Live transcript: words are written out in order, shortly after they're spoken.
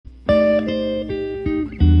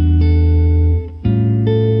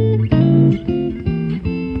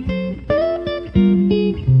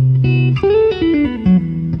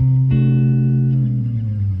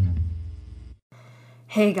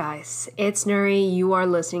guys, it's Nuri. You are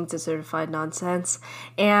listening to Certified Nonsense,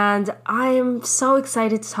 and I am so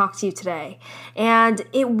excited to talk to you today. And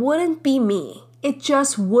it wouldn't be me. It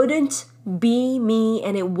just wouldn't be me,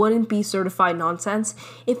 and it wouldn't be Certified Nonsense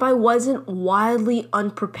if I wasn't wildly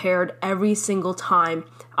unprepared every single time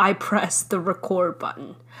I press the record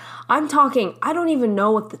button. I don't even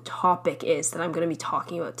know what the topic is that I'm going to be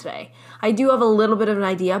talking about today. I do have a little bit of an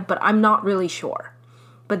idea, but I'm not really sure.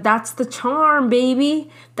 But that's the charm, baby.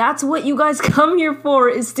 That's what you guys come here for,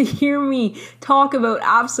 is to hear me talk about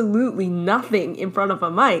absolutely nothing in front of a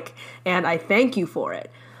mic. And I thank you for it.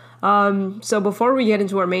 So before we get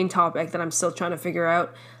into our main topic that I'm still trying to figure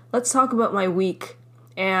out, let's talk about my week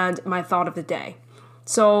and my thought of the day.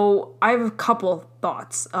 So I have a couple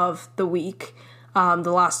thoughts of the week.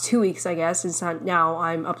 The last 2 weeks, I guess, is now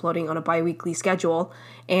I'm uploading on a bi-weekly schedule.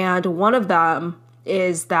 And one of them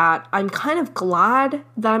is that I'm kind of glad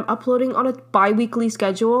that I'm uploading on a bi-weekly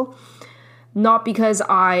schedule, not because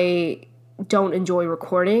I don't enjoy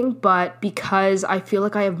recording, but because I feel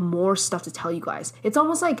like I have more stuff to tell you guys. It's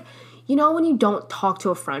almost like, you know, when you don't talk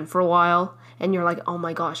to a friend for a while and you're like, oh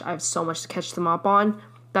my gosh, I have so much to catch them up on.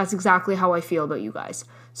 That's exactly how I feel about you guys.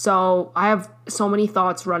 So I have so many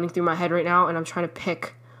thoughts running through my head right now, and I'm trying to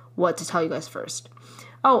pick what to tell you guys first.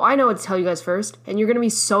 Oh, I know what to tell you guys first, and you're going to be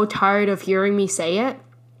so tired of hearing me say it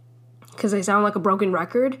because I sound like a broken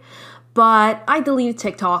record, but I deleted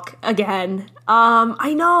TikTok again.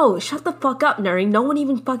 I know, shut the fuck up, Nuri. No one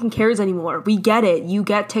even fucking cares anymore. We get it. You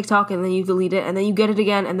get TikTok, and then you delete it, and then you get it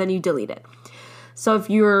again, and then you delete it. So if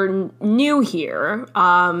you're new here,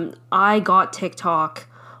 I got TikTok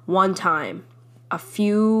one time. I'm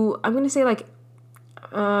going to say like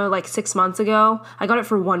 6 months ago. I got it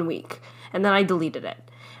for 1 week, and then I deleted it.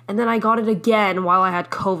 And then I got it again while I had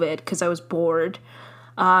COVID because I was bored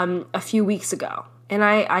a few weeks ago. And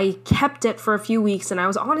I kept it for a few weeks, and I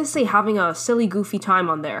was honestly having a silly, goofy time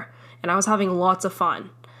on there. And I was having lots of fun.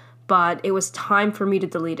 But it was time for me to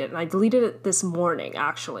delete it. And I deleted it this morning,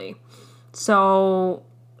 actually. So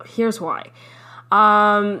here's why.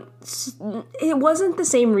 It wasn't the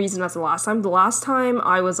same reason as the last time. The last time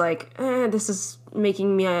I was like, this is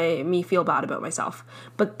making me feel bad about myself.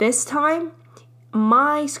 But this time,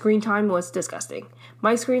 my screen time was disgusting.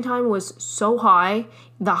 My screen time was so high,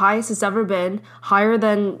 the highest it's ever been, higher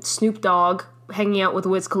than Snoop Dogg hanging out with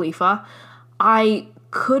Wiz Khalifa. I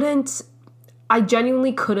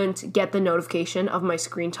genuinely couldn't get the notification of my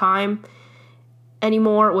screen time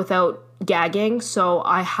anymore without gagging, so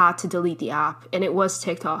I had to delete the app, and it was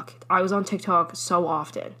TikTok. I was on TikTok so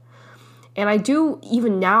often. And I do,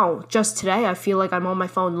 even now, just today, I feel like I'm on my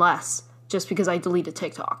phone less, just because I deleted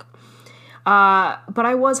TikTok. But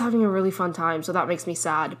I was having a really fun time, so that makes me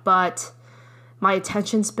sad. But my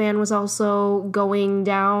attention span was also going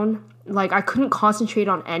down. Like, I couldn't concentrate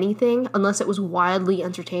on anything unless it was wildly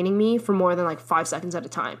entertaining me for more than 5 seconds at a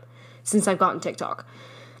time since I've gotten TikTok.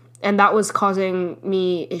 And that was causing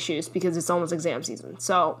me issues because it's almost exam season.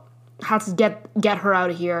 So had to get her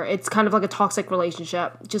out of here. It's kind of like a toxic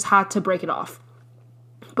relationship. Just had to break it off.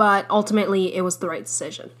 But ultimately, it was the right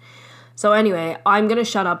decision. So anyway, I'm going to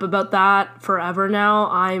shut up about that forever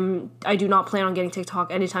now. I do not plan on getting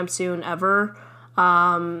TikTok anytime soon, ever.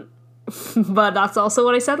 But that's also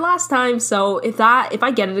what I said last time. So if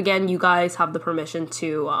I get it again, you guys have the permission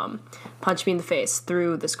to punch me in the face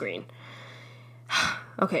through the screen.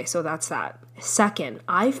 Okay, so that's that. Second,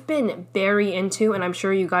 I've been very into, and I'm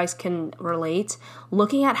sure you guys can relate,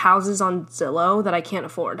 looking at houses on Zillow that I can't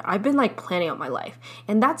afford. I've been planning out my life.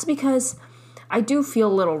 And that's because I do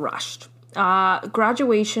feel a little rushed.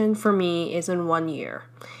 Graduation for me is in 1 year.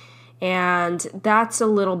 And that's a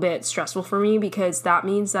little bit stressful for me because that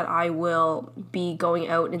means that I will be going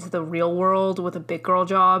out into the real world with a big girl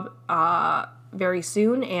job very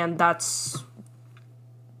soon. And that's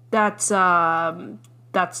not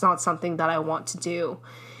something that I want to do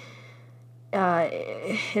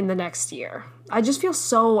in the next year. I just feel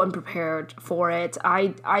so unprepared for it.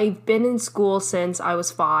 I've been in school since I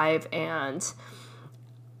was 5, and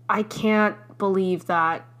I can't believe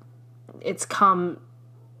that it's come...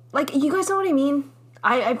 you guys know what I mean?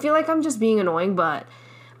 I feel like I'm just being annoying, but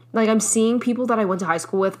I'm seeing people that I went to high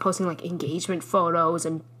school with posting engagement photos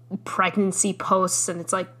and pregnancy posts, and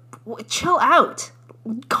it's chill out.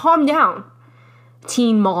 Calm down,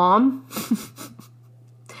 teen mom.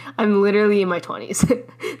 I'm literally in my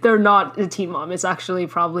 20s. They're not a teen mom. It's actually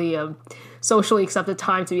probably a socially accepted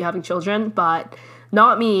time to be having children, but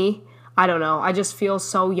not me. I don't know. I just feel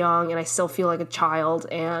so young, and I still feel like a child,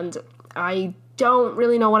 and I don't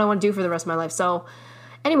really know what I want to do for the rest of my life. So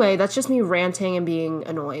anyway, that's just me ranting and being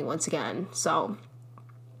annoying once again. So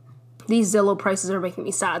These Zillow prices are making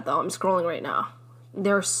me sad though. I'm scrolling right now.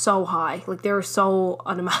 They're so high. Like, they're so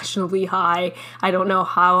unimaginably high. I don't know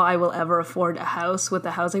how I will ever afford a house with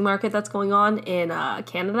the housing market that's going on in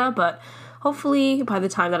Canada, but hopefully by the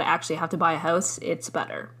time that I actually have to buy a house, it's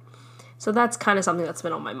better. So that's kind of something that's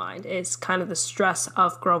been on my mind. It's kind of the stress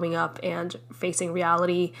of growing up and facing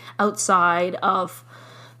reality outside of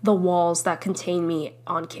the walls that contain me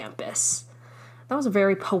on campus. That was a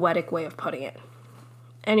very poetic way of putting it.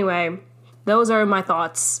 Anyway, those are my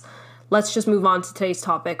thoughts. Let's just move on to today's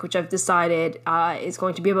topic, which I've decided is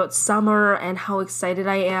going to be about summer and how excited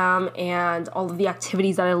I am and all of the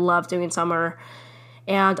activities that I love doing in summer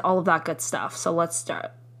and all of that good stuff. So let's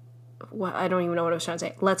start. I don't even know what I was trying to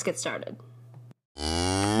say. Let's get started.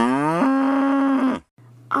 I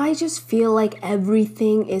just feel like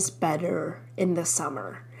everything is better in the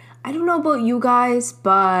summer. I don't know about you guys,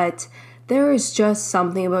 but there is just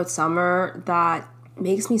something about summer that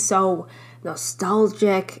makes me so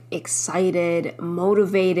nostalgic, excited,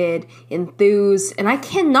 motivated, enthused, and I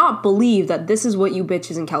cannot believe that this is what you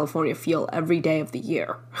bitches in California feel every day of the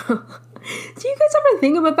year. Do you guys ever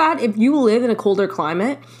think about that? If you live in a colder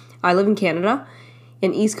climate, I live in Canada,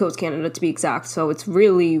 in East Coast Canada to be exact, so it's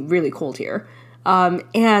really, really cold here.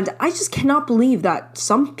 And I just cannot believe that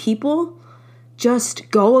some people just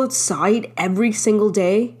go outside every single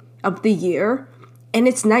day of the year and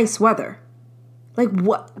it's nice weather. Like,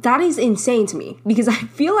 what? That is insane to me because I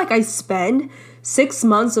feel like I spend 6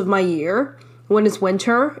 months of my year when it's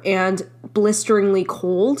winter and blisteringly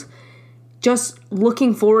cold just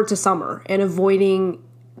looking forward to summer and avoiding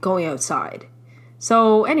going outside.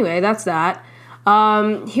 So anyway, that's that.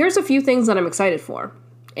 Here's a few things that I'm excited for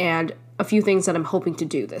and a few things that I'm hoping to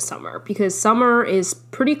do this summer because summer is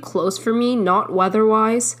pretty close for me, not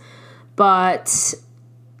weather-wise, but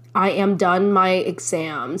I am done my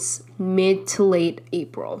exams mid to late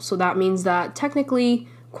April. So that means that technically,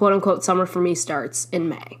 quote unquote, summer for me starts in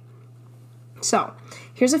May. So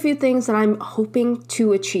here's a few things that I'm hoping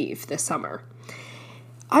to achieve this summer.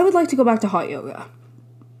 I would like to go back to hot yoga.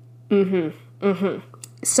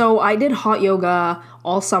 So I did hot yoga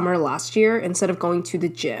all summer last year instead of going to the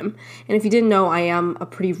gym. And if you didn't know, I am a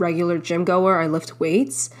pretty regular gym goer. I lift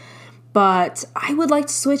weights. But I would like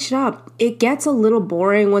to switch it up. It gets a little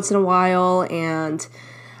boring once in a while, and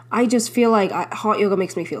I just feel like hot yoga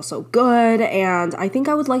makes me feel so good, and I think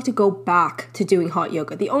I would like to go back to doing hot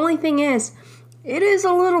yoga. The only thing is, it is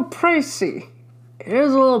a little pricey. It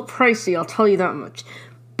is a little pricey, I'll tell you that much.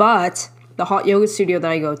 But the hot yoga studio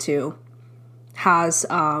that I go to has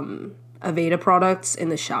Aveda products in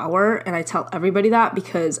the shower, and I tell everybody that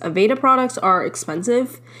because Aveda products are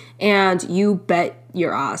expensive, and you bet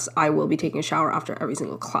your ass I will be taking a shower after every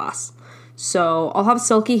single class. So I'll have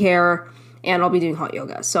silky hair, and I'll be doing hot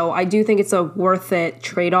yoga. So I do think it's a worth it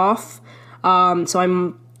trade-off. So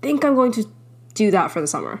I think I'm going to do that for the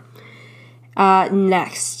summer.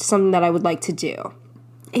 Next, something that I would like to do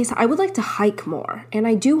is I would like to hike more, and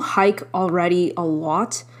I do hike already a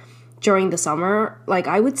lot during the summer. Like,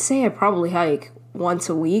 I would say I probably hike once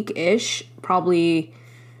a week-ish, probably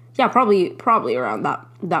around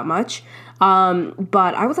that much.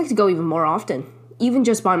 But I would like to go even more often, even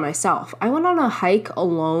just by myself. I went on a hike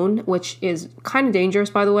alone, which is kind of dangerous,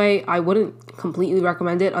 by the way. I wouldn't completely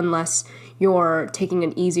recommend it unless you're taking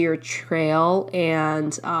an easier trail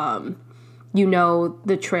and you know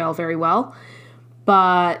the trail very well.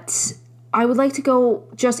 But I would like to go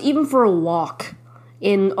just even for a walk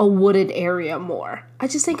in a wooded area more. I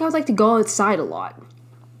just think I would like to go outside a lot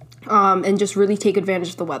and just really take advantage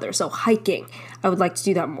of the weather. So hiking, I would like to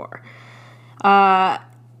do that more.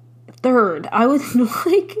 Third, I would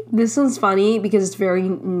like, this one's funny because it's very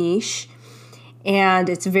niche and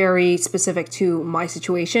it's very specific to my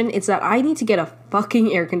situation. It's that I need to get a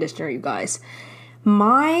fucking air conditioner, you guys.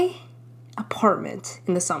 My apartment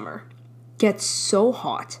in the summer gets so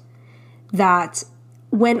hot that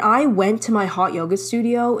when I went to my hot yoga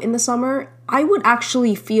studio in the summer, I would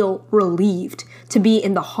actually feel relieved to be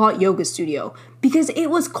in the hot yoga studio because it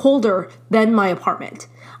was colder than my apartment.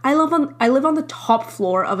 I live on the top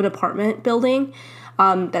floor of an apartment building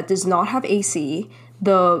that does not have AC.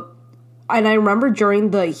 And I remember during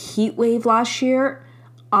the heat wave last year,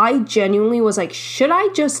 I genuinely was like, should I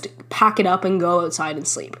just pack it up and go outside and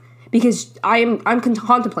sleep? Because I'm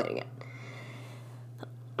contemplating it.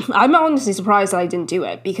 I'm honestly surprised that I didn't do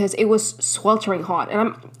it because it was sweltering hot.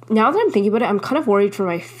 And now that I'm thinking about it, I'm kind of worried for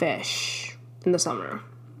my fish in the summer.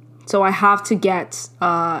 So I have to get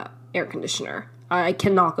air conditioner. I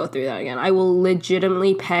cannot go through that again. I will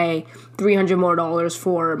legitimately pay $300 more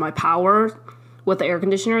for my power with the air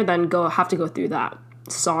conditioner than have to go through that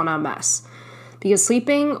sauna mess. because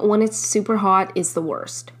sleeping when it's super hot is the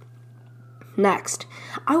worst. Next,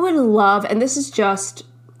 I would love, and this is just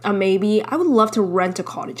a maybe, I would love to rent a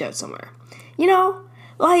cottage out somewhere. You know,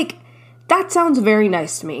 like, that sounds very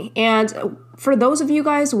nice to me. And for those of you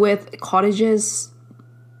guys with cottages,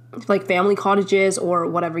 like family cottages or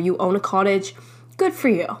whatever, you own a cottage, good for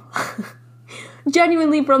you.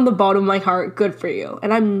 Genuinely, from the bottom of my heart, good for you.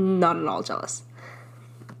 And I'm not at all jealous.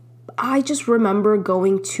 I just remember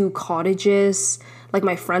going to cottages, like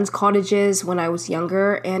my friends' cottages when I was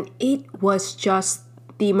younger, and it was just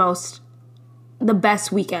the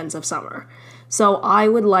best weekends of summer. So I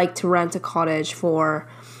would like to rent a cottage for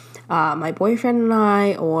my boyfriend and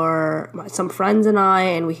I, or some friends and I,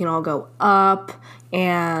 and we can all go up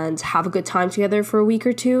and have a good time together for a week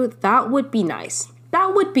or two. That would be nice.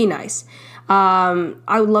 That would be nice. I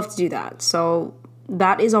would love to do that. So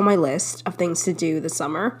that is on my list of things to do this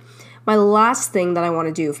summer. My last thing that I want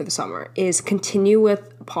to do for the summer is continue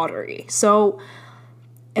with pottery. So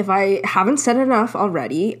if I haven't said enough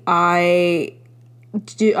already, I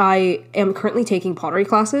am currently taking pottery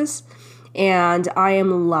classes and I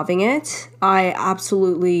am loving it. I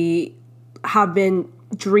absolutely have been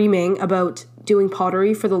dreaming about doing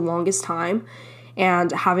pottery for the longest time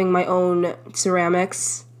and having my own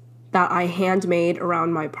ceramics that I handmade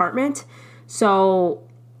around my apartment. So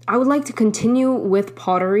I would like to continue with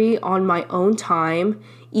pottery on my own time,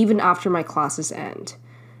 even after my classes end.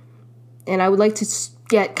 And I would like to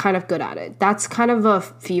get kind of good at it. That's kind of a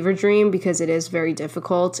fever dream because it is very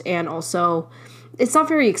difficult, and also it's not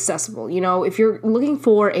very accessible. You know, if you're looking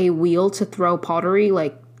for a wheel to throw pottery,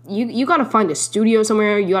 like you got to find a studio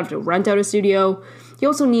somewhere. You have to rent out a studio. You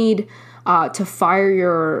also need to fire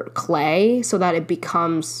your clay so that it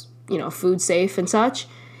becomes, you know, food safe and such.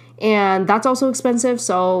 And that's also expensive,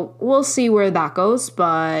 so we'll see where that goes,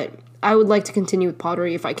 but I would like to continue with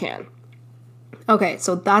pottery if I can. Okay,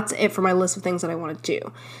 so that's it for my list of things that I want to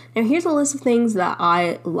do. Now here's a list of things that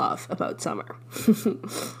I love about summer.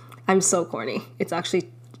 I'm so corny. It's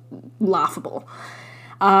actually laughable.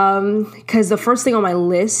 Because the first thing on my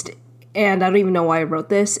list, and I don't even know why I wrote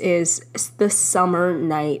this, is the summer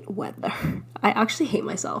night weather. I actually hate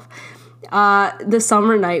myself. The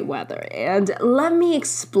summer night weather. And let me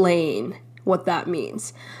explain what that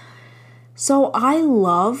means. So I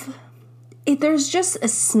love it. There's just a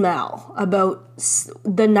smell about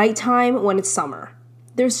the nighttime when it's summer.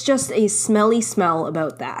 There's just a smelly smell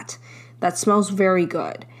about that. That smells very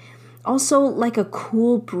good. Also, like a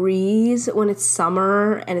cool breeze when it's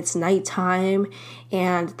summer and it's nighttime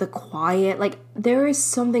and the quiet. Like, there is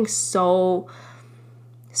something so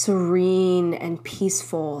serene and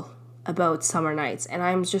peaceful about summer nights, and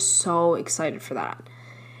I'm just so excited for that.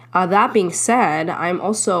 That being said, I'm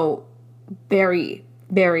also very,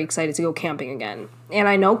 very excited to go camping again. And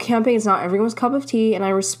I know camping is not everyone's cup of tea, and I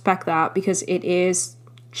respect that because it is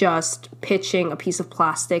just pitching a piece of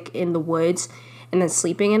plastic in the woods and then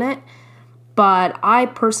sleeping in it. But I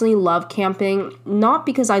personally love camping, not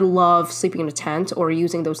because I love sleeping in a tent or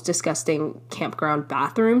using those disgusting campground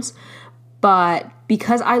bathrooms, but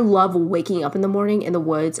because I love waking up in the morning in the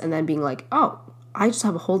woods and then being like, oh, I just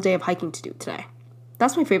have a whole day of hiking to do today.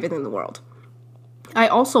 That's my favorite thing in the world. I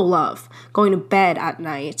also love going to bed at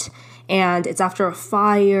night, and it's after a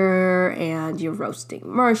fire, and you're roasting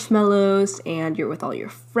marshmallows, and you're with all your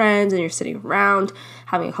friends, and you're sitting around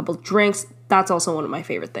having a couple drinks. That's also one of my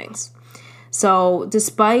favorite things. So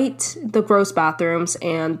despite the gross bathrooms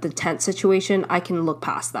and the tent situation, I can look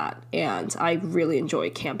past that, and I really enjoy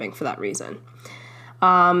camping for that reason.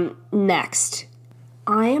 Next,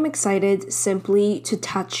 I am excited simply to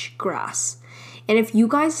touch grass. And if you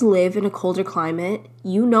guys live in a colder climate,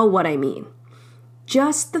 you know what I mean.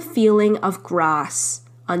 Just the feeling of grass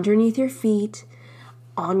underneath your feet,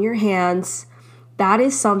 on your hands, that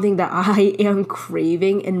is something that I am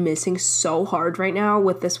craving and missing so hard right now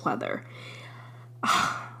with this weather.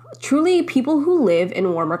 Truly, people who live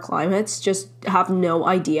in warmer climates just have no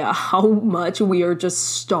idea how much we are just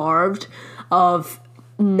starved of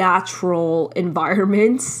natural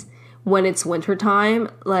environments when it's wintertime.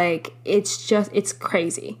 Like, it's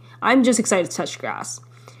crazy. I'm just excited to touch grass.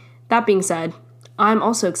 That being said, I'm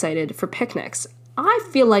also excited for picnics. I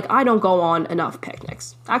feel like I don't go on enough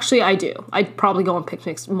picnics. Actually, I do. I probably go on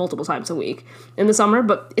picnics multiple times a week in the summer,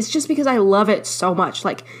 but it's just because I love it so much.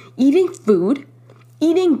 Like, eating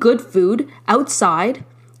good food outside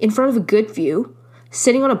in front of a good view,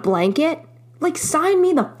 sitting on a blanket, like, sign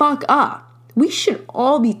me the fuck up. We should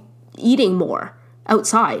all be eating more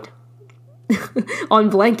outside on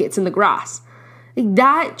blankets in the grass. Like,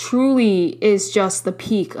 that truly is just the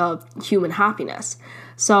peak of human happiness.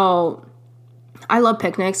 So I love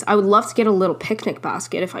picnics. I would love to get a little picnic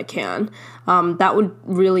basket if I can. That would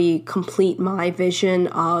really complete my vision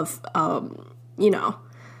of,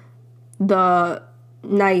 the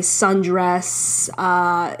nice sundress,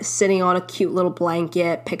 sitting on a cute little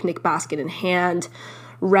blanket, picnic basket in hand,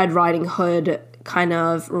 Red Riding Hood kind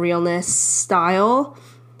of realness style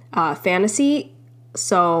fantasy.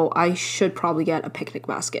 So I should probably get a picnic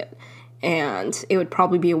basket, and it would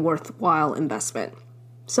probably be a worthwhile investment.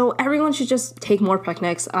 So everyone should just take more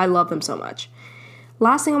picnics. I love them so much.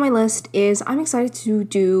 Last thing on my list is I'm excited to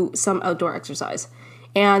do some outdoor exercise.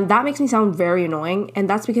 And that makes me sound very annoying, and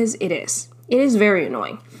that's because it is. It is very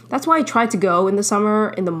annoying. That's why I tried to go in the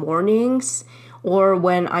summer in the mornings or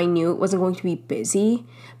when I knew it wasn't going to be busy,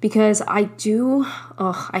 because I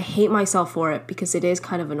hate myself for it because it is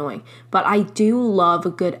kind of annoying. But I do love a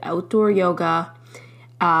good outdoor yoga,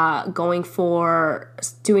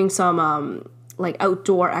 doing some like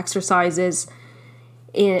outdoor exercises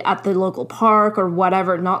at the local park or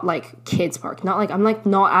whatever, not like kids park, not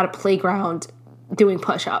at a playground doing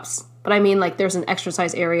push-ups, but I mean like there's an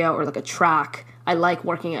exercise area or like a track. I like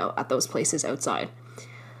working out at those places outside.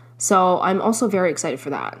 So I'm also very excited for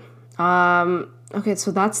that. Okay,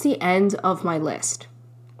 so that's the end of my list.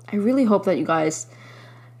 I really hope that you guys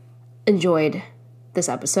enjoyed this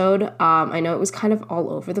episode. I know it was kind of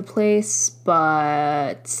all over the place,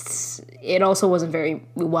 but it also wasn't very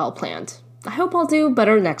well planned. I hope I'll do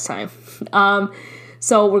better next time.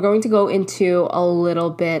 So we're going to go into a little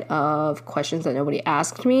bit of questions that nobody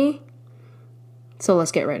asked me. So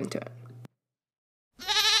let's get right into it.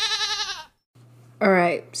 All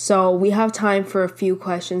right, so we have time for a few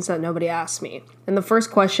questions that nobody asked me. And the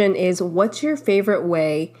first question is, what's your favorite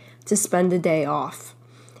way to spend a day off?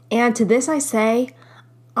 And to this I say,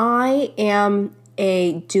 I am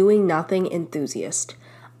a doing nothing enthusiast.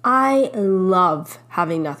 I love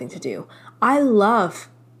having nothing to do. I love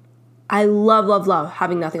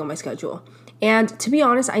having nothing on my schedule. And to be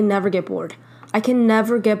honest, I never get bored. I can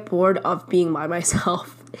never get bored of being by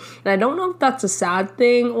myself. And I don't know if that's a sad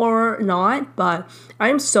thing or not, but I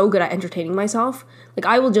am so good at entertaining myself. Like,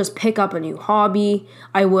 I will just pick up a new hobby.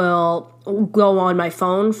 I will go on my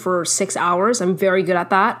phone for 6 hours. I'm very good at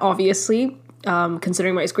that, obviously,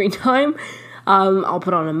 considering my screen time. I'll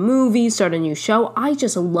put on a movie, start a new show. I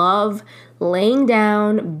just love laying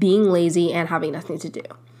down, being lazy, and having nothing to do.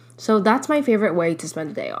 So that's my favorite way to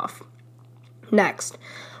spend a day off. Next,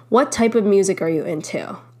 what type of music are you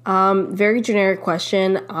into? Very generic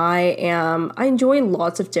question. I enjoy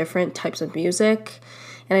lots of different types of music,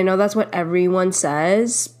 and I know that's what everyone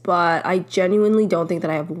says, but I genuinely don't think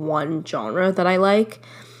that I have one genre that I like.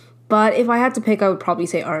 But if I had to pick, I would probably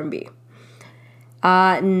say R&B.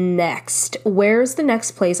 Next, where's the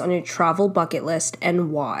next place on your travel bucket list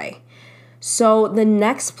and why? So the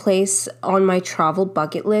next place on my travel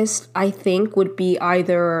bucket list, I think, would be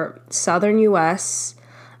either Southern US,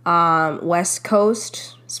 West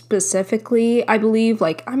Coast specifically, I believe.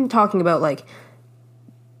 Like, I'm talking about like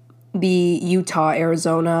the Utah,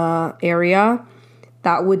 Arizona area.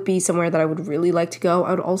 That would be somewhere that I would really like to go. I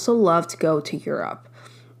would also love to go to Europe,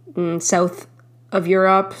 south of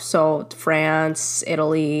Europe, so France,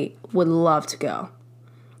 Italy, would love to go.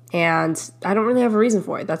 And I don't really have a reason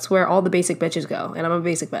for it. That's where all the basic bitches go, and I'm a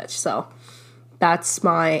basic bitch, so that's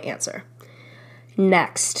my answer.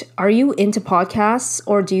 Next, are you into podcasts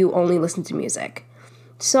or do you only listen to music?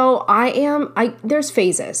 So there's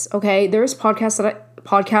phases, okay? There's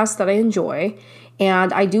podcasts that I enjoy,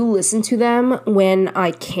 and I do listen to them when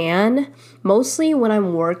I can, mostly when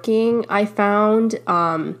I'm working, I found,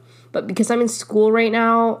 but because I'm in school right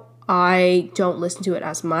now, I don't listen to it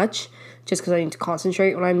as much, just because I need to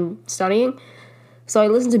concentrate when I'm studying. So I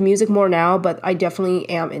listen to music more now, but I definitely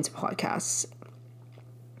am into podcasts.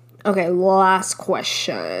 Okay, last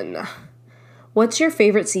question. What's your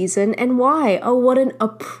favorite season and why? Oh, what an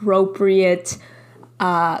appropriate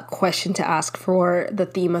question to ask for the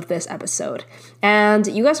theme of this episode. And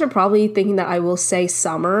you guys are probably thinking that I will say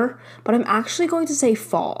summer, but I'm actually going to say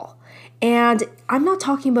fall. And I'm not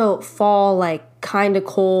talking about fall like kind of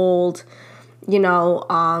cold,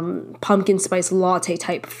 pumpkin spice latte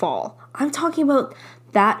type fall. I'm talking about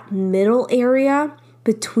that middle area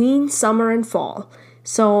between summer and fall.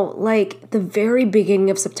 So like the very beginning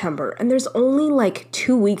of September, and there's only like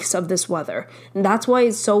 2 weeks of this weather. And that's why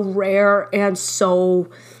it's so rare and so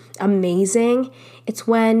amazing. It's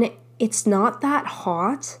when it's not that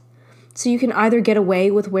hot. So you can either get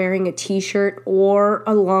away with wearing a t-shirt or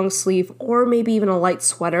a long sleeve or maybe even a light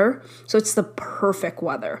sweater. So it's the perfect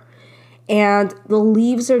weather. And the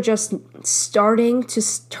leaves are just starting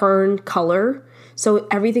to turn color. So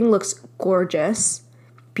everything looks gorgeous,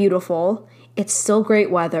 beautiful. It's still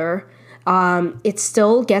great weather. It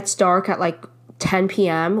still gets dark at like 10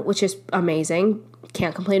 p.m., which is amazing.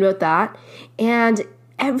 Can't complain about that. And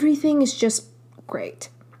everything is just great.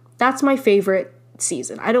 That's my favorite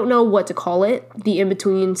season. I don't know what to call it, the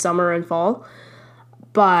in-between summer and fall,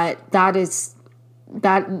 but that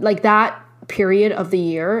period of the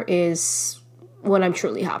year is when I'm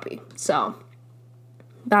truly happy. So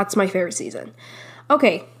that's my favorite season.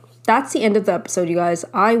 Okay, that's the end of the episode, you guys.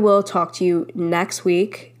 I will talk to you next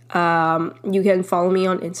week. You can follow me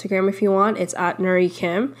on Instagram if you want. It's at Nuri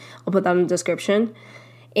Kim. I'll put that in the description.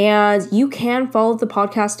 And you can follow the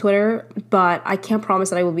podcast Twitter, but I can't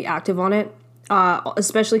promise that I will be active on it,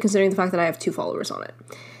 especially considering the fact that I have 2 followers on it.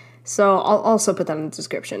 So I'll also put that in the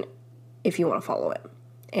description if you want to follow it.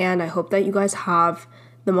 And I hope that you guys have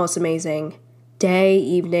the most amazing day,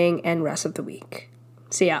 evening, and rest of the week.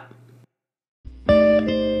 See ya.